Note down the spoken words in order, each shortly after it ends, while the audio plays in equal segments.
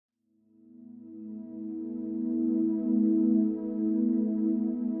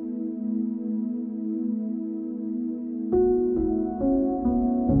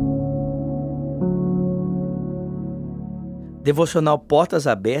Devocional Portas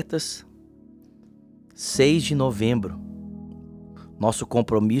Abertas, 6 de novembro. Nosso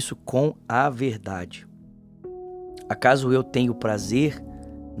compromisso com a verdade. Acaso eu tenho prazer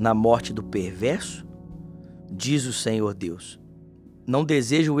na morte do perverso? Diz o Senhor Deus. Não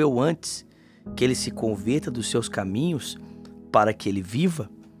desejo eu antes que ele se converta dos seus caminhos para que ele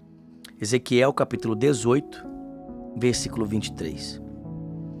viva? Ezequiel capítulo 18, versículo 23.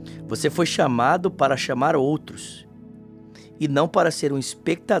 Você foi chamado para chamar outros e não para ser um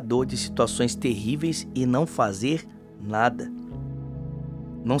espectador de situações terríveis e não fazer nada.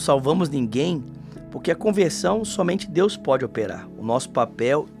 Não salvamos ninguém porque a conversão somente Deus pode operar. O nosso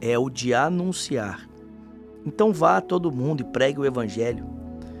papel é o de anunciar. Então vá a todo mundo e pregue o evangelho.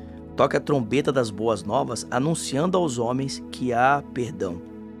 Toque a trombeta das boas novas, anunciando aos homens que há perdão.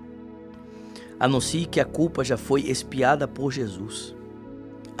 Anuncie que a culpa já foi expiada por Jesus.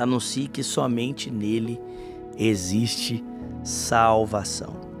 Anuncie que somente nele existe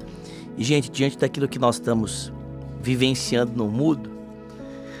salvação. E, gente, diante daquilo que nós estamos vivenciando no mundo,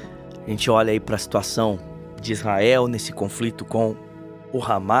 a gente olha aí para a situação de Israel nesse conflito com o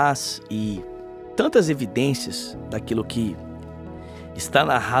Hamas e tantas evidências daquilo que está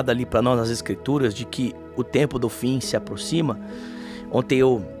narrado ali para nós nas Escrituras de que o tempo do fim se aproxima. Ontem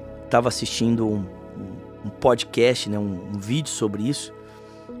eu estava assistindo um podcast, um vídeo sobre isso,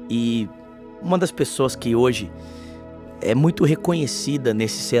 e uma das pessoas que hoje é muito reconhecida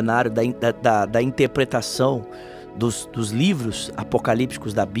nesse cenário da interpretação dos livros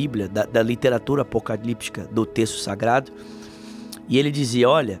apocalípticos da Bíblia, da literatura apocalíptica do texto sagrado, e ele dizia: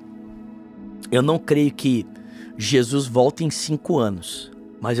 olha, eu não creio que Jesus volte em 5 anos,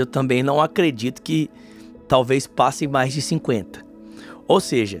 mas eu também não acredito que talvez passe mais de 50. Ou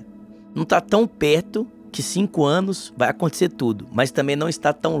seja, não está tão perto que 5 anos vai acontecer tudo, mas também não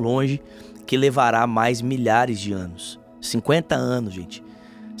está tão longe que levará mais milhares de anos. 50 anos, gente.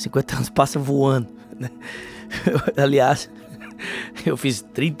 50 anos passa voando, né? Aliás, eu fiz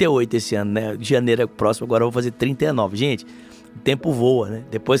 38 esse ano, né? De janeiro próximo, agora eu vou fazer 39. Gente, o tempo voa, né?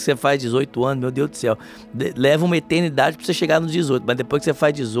 Depois que você faz 18 anos, meu Deus do céu, leva uma eternidade para você chegar nos 18, mas depois que você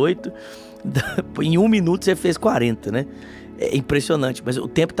faz 18, em 1 minuto você fez 40, né? É impressionante, mas o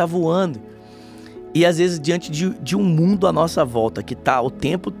tempo tá voando. E às vezes diante de um mundo à nossa volta que tá o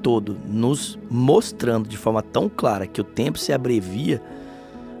tempo todo nos mostrando de forma tão clara que o tempo se abrevia,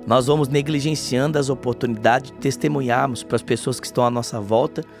 nós vamos negligenciando as oportunidades de testemunharmos para as pessoas que estão à nossa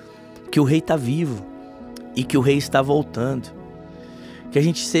volta que o Rei está vivo e que o Rei está voltando. Que a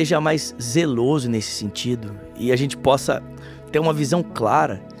gente seja mais zeloso nesse sentido e a gente possa ter uma visão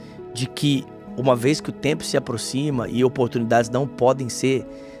clara de que uma vez que o tempo se aproxima e oportunidades não podem ser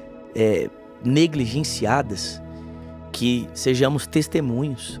negligenciadas, que sejamos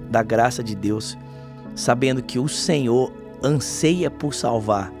testemunhos da graça de Deus, sabendo que o Senhor anseia por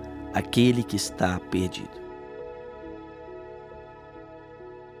salvar aquele que está perdido.